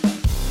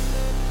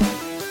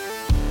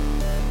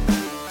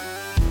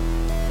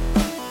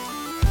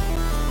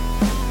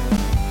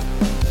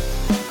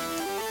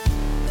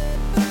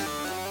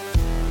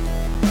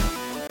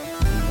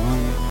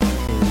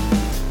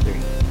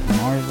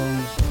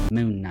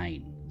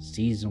Knight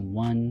Season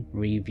 1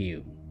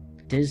 Review.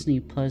 Disney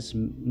Plus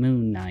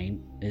Moon Knight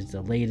is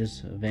the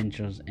latest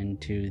Avengers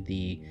into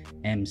the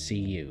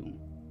MCU.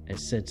 It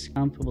sits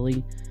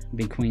comfortably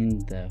between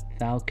the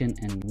Falcon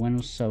and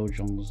Winter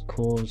Soldier's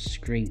cool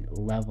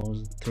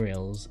street-level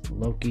thrills,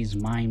 Loki's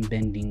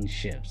mind-bending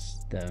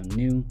shifts. The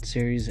new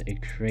series is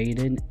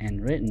created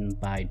and written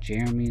by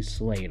Jeremy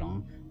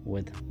Slater,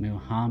 with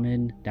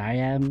Muhammad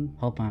Diab,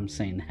 hope I'm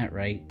saying that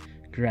right,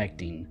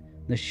 directing.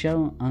 The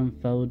show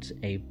unfolds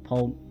a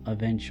pulp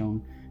adventure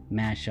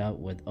mashup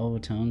with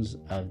overtones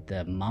of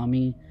The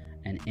Mummy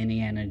and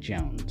Indiana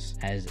Jones,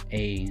 as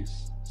a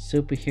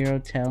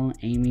superhero tale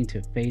aiming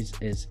to face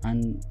its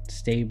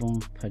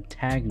unstable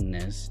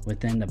protagonist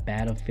within the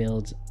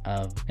battlefields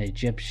of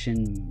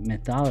Egyptian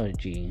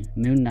mythology.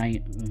 Moon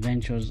Knight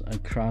ventures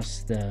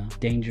across the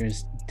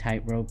dangerous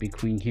tightrope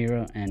between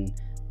hero and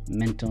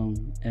mental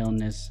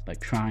illness, but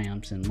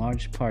triumphs in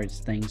large parts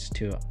thanks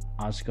to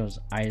Oscar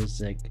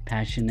Isaac's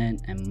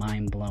passionate and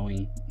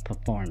mind-blowing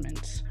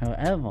performance.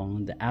 However,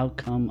 the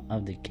outcome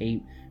of the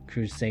Caped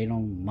Crusader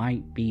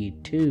might be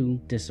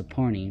too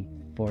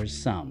disappointing for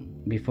some.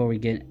 Before we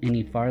get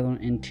any farther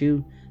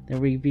into the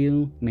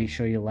review, make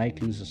sure you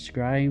like and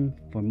subscribe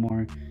for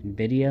more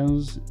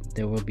videos.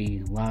 There will be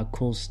a lot of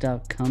cool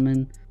stuff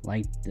coming,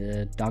 like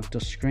the Doctor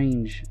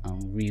Strange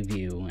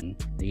review and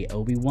the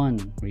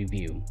Obi-Wan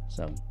review,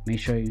 so make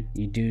sure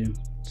you do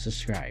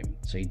subscribe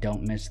so you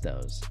don't miss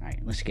those. Alright,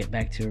 let's get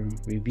back to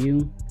the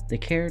review. The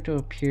character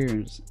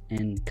appears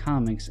in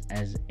comics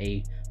as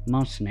a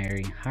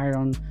mercenary hired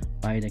on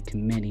by the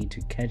committee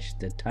to catch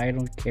the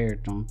title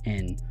character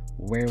in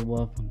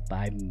Werewolf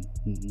by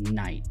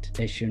Night,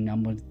 issue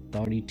number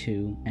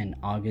 32 in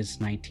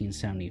August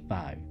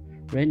 1975.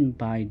 Written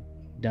by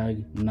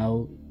Doug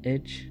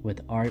Moench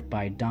with art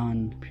by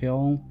Don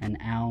Pearl and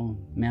Al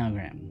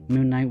Milgrom.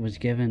 Moon Knight was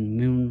given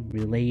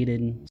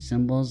moon-related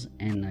symbols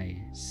and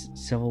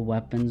civil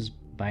weapons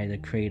by the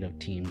creative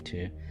team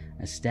to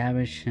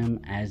establish him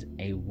as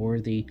a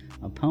worthy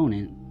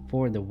opponent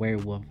for the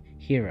werewolf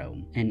hero.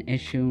 In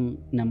issue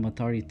number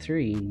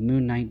 33,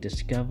 Moon Knight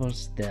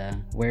discovers the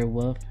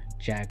werewolf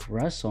Jack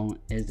Russell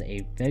is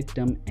a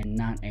victim and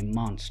not a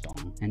monster,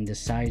 and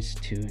decides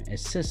to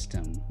assist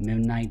him.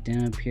 Moon Knight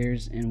then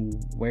appears in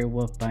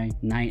Werewolf by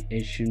Night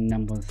issue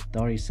number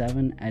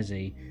 37 as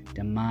a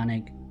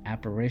demonic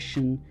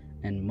apparition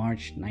in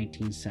March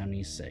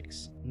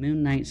 1976.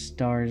 Moon Knight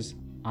stars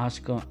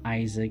Oscar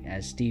Isaac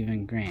as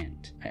Stephen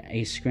Grant,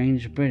 a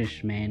strange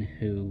British man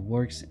who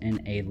works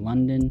in a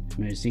London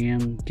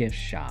museum gift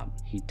shop.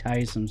 He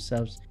ties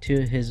himself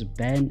to his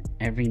bed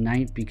every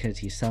night because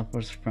he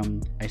suffers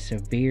from a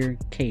severe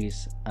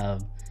case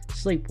of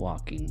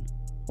sleepwalking,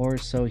 or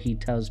so he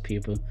tells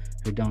people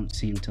who don't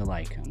seem to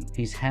like him.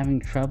 He's having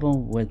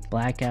trouble with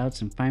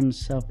blackouts and finds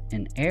himself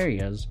in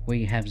areas where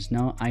he has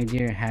no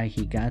idea how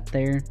he got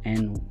there,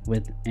 and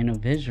with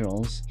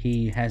individuals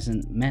he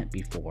hasn't met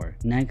before.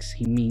 Next,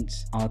 he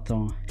meets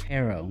Arthur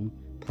Harrow,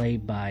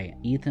 played by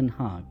Ethan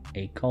Hawke,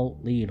 a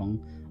cult leader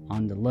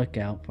on the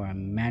lookout for a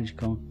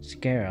magical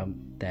scarab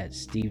that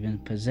Stephen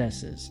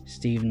possesses.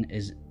 Stephen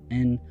is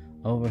in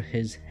over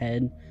his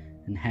head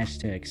and has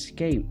to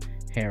escape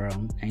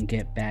Harrow and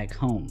get back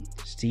home.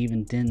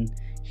 Stephen then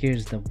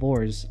hears the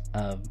voice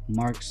of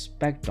Mark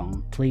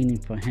Spector pleading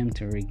for him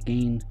to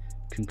regain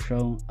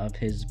control of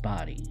his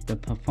body. The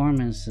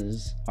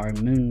performances are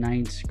Moon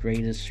Knight's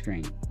greatest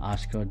strength.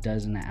 Oscar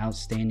does an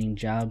outstanding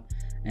job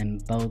in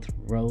both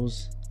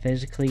roles.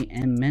 Physically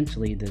and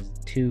mentally, the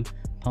two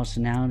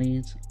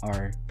personalities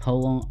are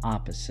polar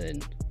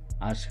opposite.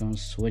 Oscar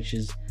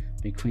switches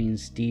between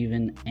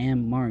Stephen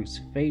and Mark's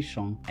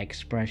facial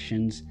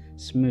expressions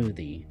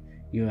smoothly.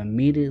 You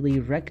immediately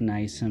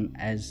recognize him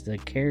as the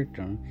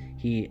character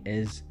he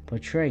is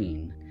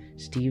portraying.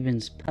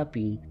 Stephen's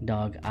puppy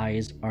dog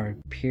eyes are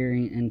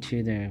peering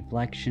into the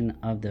reflection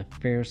of the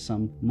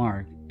fearsome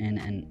Mark in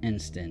an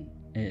instant.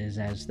 It is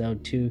as though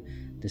two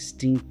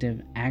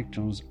distinctive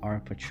actors are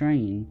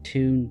portraying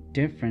two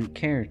different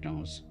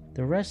characters.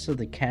 The rest of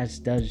the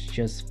cast does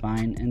just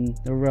fine in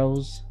the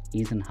roles.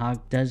 Ethan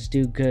Hawke does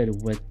do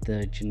good with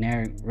the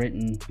generic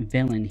written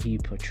villain he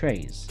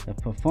portrays. The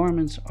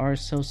performances are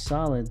so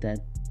solid that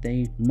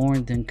they more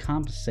than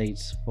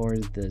compensates for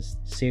the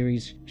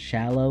series'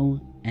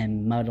 shallow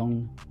and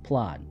muddled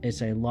plot.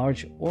 It's a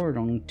large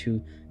order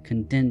to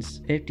condense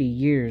 50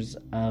 years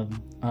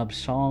of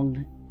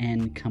absurd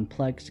and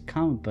complex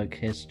comic book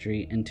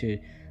history into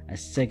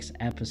 6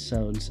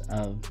 episodes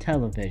of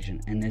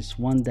television, and it's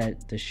one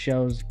that the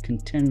show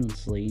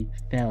continuously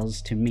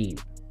fails to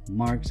meet.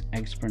 Mark's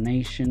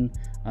explanation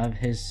of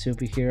his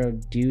superhero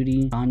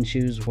duty,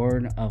 Khonshu's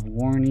word of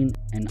warning,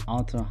 and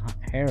Arthur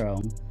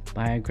Harrow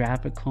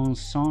biographical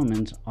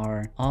installments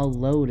are all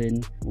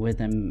loaded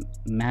with a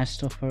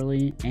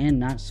masterfully and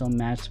not so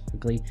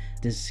masterfully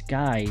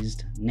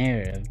disguised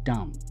narrative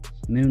dump.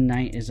 Moon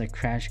Knight is a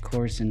crash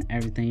course in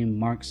everything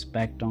Mark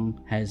Spector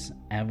has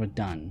ever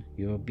done.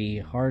 You will be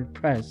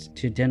hard-pressed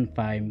to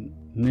identify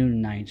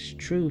Moon Knight's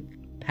true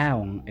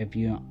power if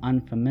you're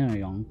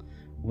unfamiliar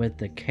with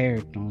the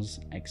character's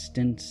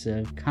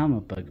extensive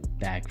comic book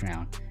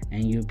background,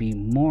 and you'll be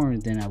more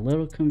than a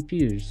little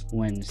confused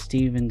when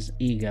Steven's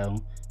ego,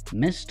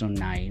 Mr.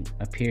 Knight,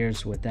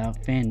 appears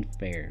without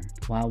fanfare.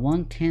 While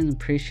one can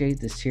appreciate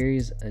the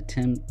series'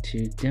 attempt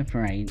to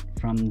differentiate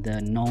from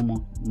the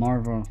normal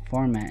Marvel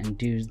format and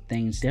do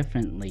things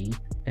differently,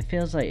 it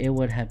feels like it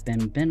would have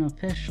been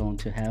beneficial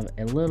to have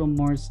a little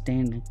more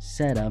standard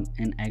setup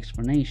and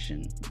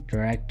explanation.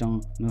 Director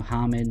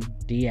Muhammad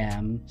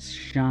Diab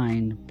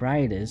shined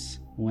brightest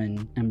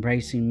when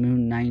embracing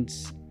Moon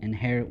Knight's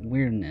inherent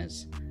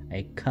weirdness.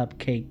 A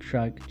cupcake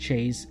truck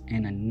chase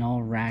and a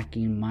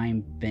nerve-wracking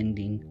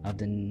mind-bending of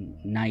the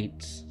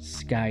night's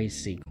sky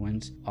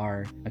sequence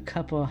are a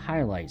couple of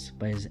highlights,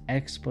 but his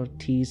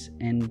expertise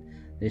in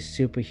the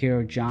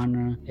superhero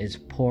genre is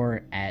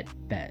poor at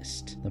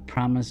best. The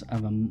promise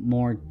of a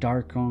more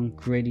darker,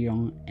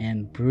 grittier,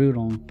 and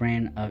brutal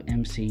brand of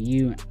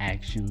MCU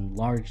action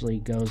largely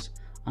goes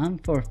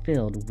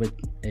unfulfilled with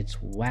its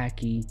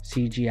wacky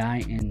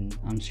CGI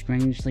and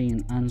strangely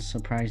and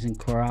unsurprising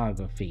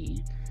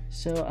choreography.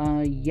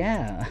 So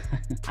yeah,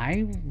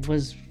 I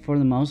was for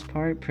the most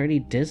part pretty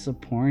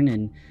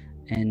disappointed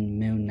in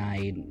Moon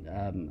Knight.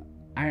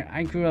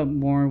 I grew up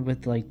more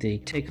with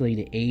particularly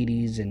the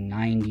 80s and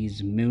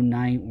 90s Moon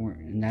Knight,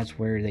 and that's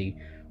where they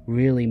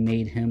really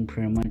made him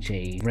pretty much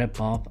a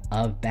rip-off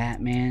of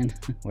Batman,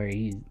 where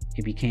he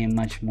became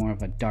much more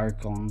of a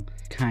dark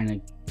kind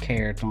of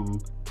character,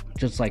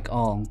 just like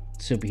all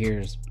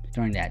superheroes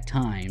during that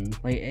time.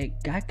 Like,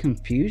 it got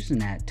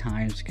confusing at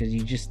times because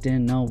you just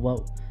didn't know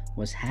what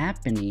was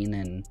happening,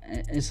 and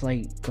it's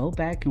like, go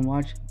back and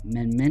watch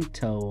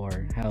Memento,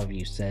 or however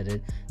you said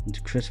it,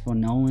 Christopher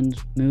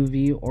Nolan's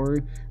movie, or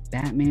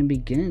Batman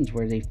Begins,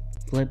 where they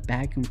flip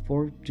back and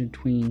forth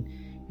between,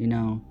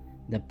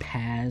 the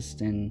past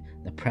and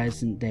the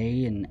present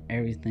day and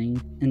everything.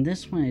 And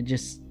this one,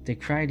 they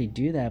try to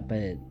do that,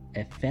 but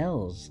it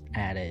fails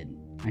at it.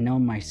 I know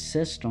my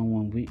sister,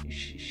 when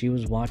she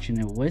was watching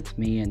it with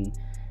me, and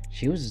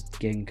she was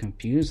getting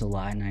confused a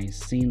lot, and I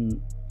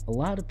seen a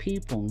lot of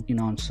people,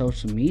 on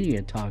social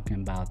media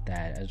talking about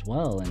that as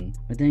well.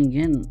 But then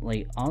again,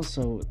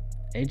 also,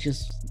 it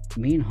just,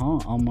 me and her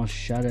almost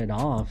shut it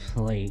off.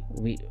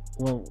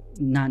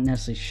 Not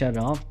necessarily shut it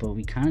off, but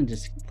we kind of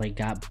just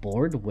got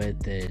bored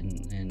with it,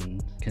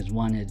 and because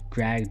one, it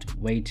dragged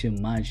way too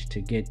much to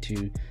get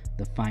to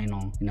the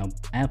final,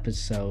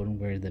 episode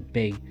where the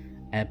big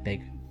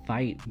epic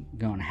fight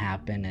gonna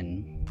happen.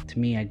 And to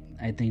me,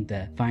 I think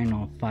the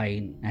final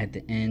fight at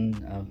the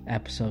end of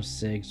episode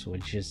 6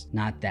 was just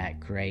not that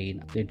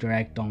great. The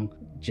director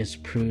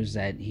just proves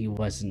that he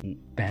wasn't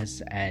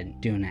best at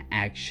doing an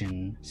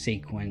action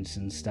sequence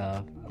and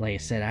stuff. Like I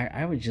said,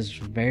 I was just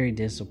very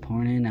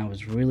disappointed. I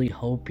was really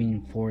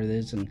hoping for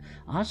this, and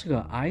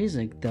Oscar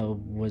Isaac though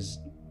was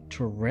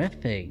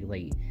terrific.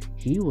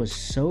 He was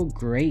so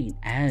great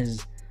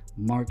as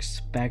Mark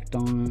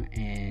Spector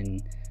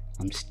and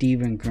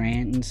Stephen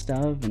Grant and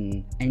stuff,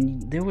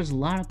 and there was a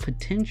lot of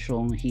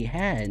potential he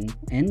had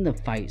in the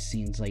fight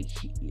scenes.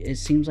 It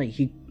seems like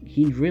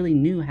he really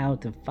knew how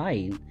to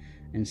fight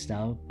and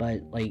stuff,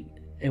 but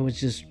it was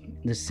just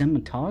the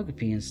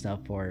cinematography and stuff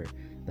for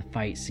the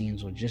fight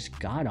scenes were just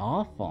god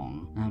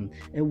awful.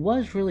 It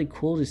was really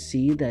cool to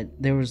see that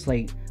there was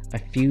a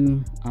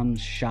few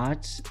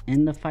shots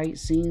in the fight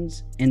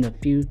scenes,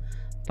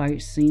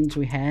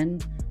 we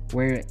had,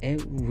 where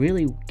it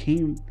really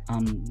came,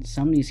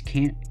 some of these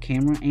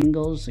camera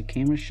angles, the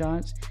camera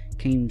shots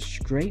came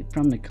straight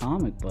from the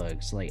comic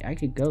books. I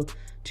could go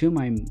to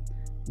one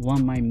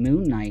of my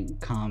Moon Knight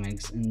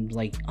comics and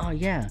oh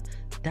yeah,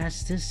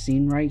 that's this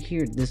scene right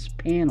here, this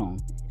panel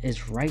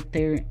is right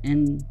there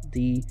in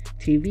the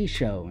TV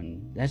show,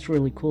 and that's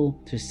really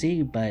cool to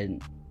see. But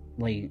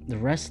the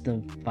rest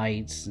of the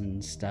fights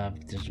and stuff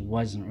just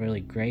wasn't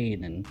really great,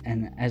 and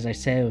as I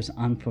said, it was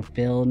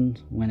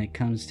unfulfilled when it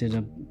comes to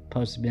the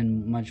supposed to be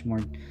much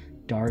more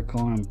darker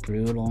and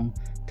brutal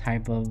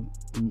type of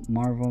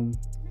Marvel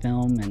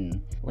film.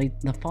 And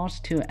the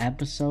first 2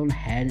 episodes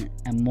had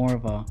a more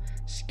of a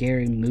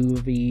scary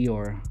movie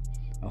or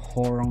a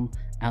horror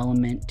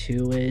element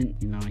to it.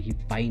 He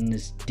fighting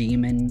this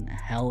demon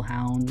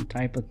hellhound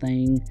type of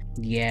thing.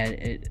 Yeah,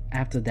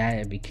 after that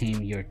it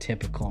became your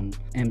typical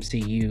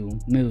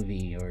MCU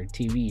movie or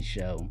TV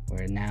show,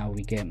 where now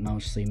we get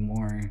mostly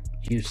more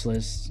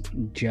useless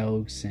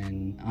jokes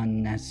and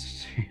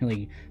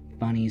unnecessarily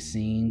funny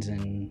scenes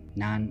and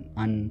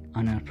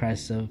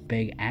unimpressive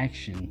big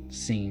action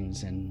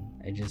scenes, and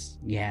it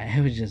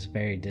was just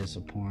very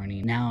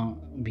disappointing. Now,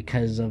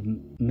 because of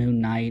Moon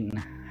Knight and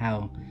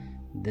how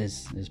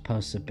this is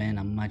supposed to have been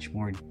a much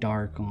more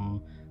dark,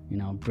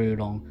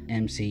 brutal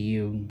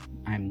MCU,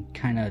 I'm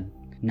kind of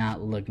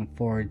not looking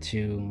forward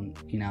to,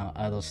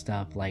 other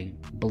stuff like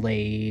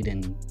Blade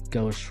and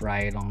Ghost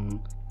Rider.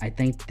 I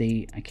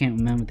can't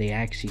remember if they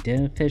actually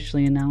did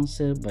officially announce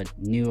it, but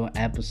new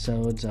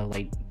episodes of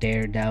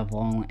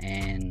Daredevil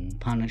and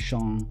Punisher,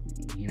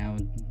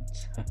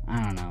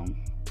 I don't know.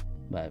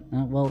 But,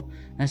 well,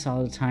 that's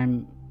all the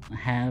time I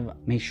have.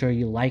 Make sure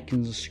you like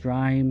and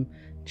subscribe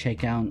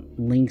check out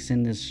links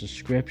in the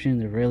description.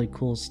 There's really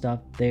cool stuff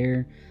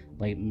there,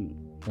 like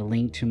the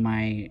link to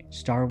my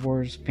Star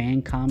Wars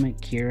fan comic,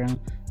 Kira,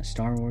 a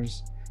Star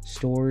Wars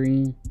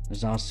story.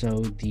 There's also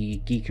the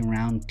Geek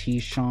Around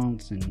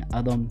t-shirts and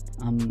other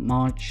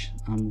merch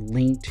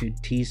link to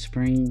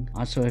Teespring.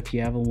 Also, if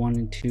you ever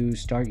wanted to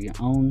start your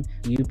own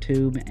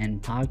YouTube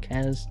and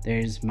podcast,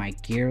 there's my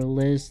gear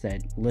list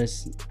that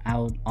lists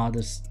out all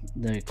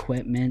the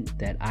equipment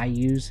that I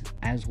use,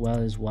 as well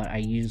as what I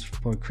use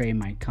for creating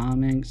my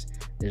comics.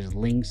 There's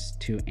links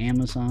to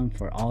Amazon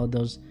for all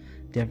those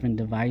different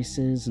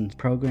devices and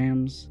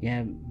programs.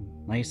 Yeah,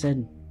 like I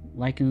said,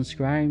 like and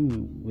subscribe.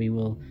 We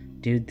will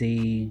do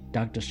the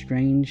Doctor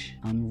Strange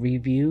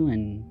review,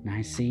 and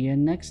I see you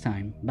next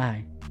time.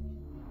 Bye.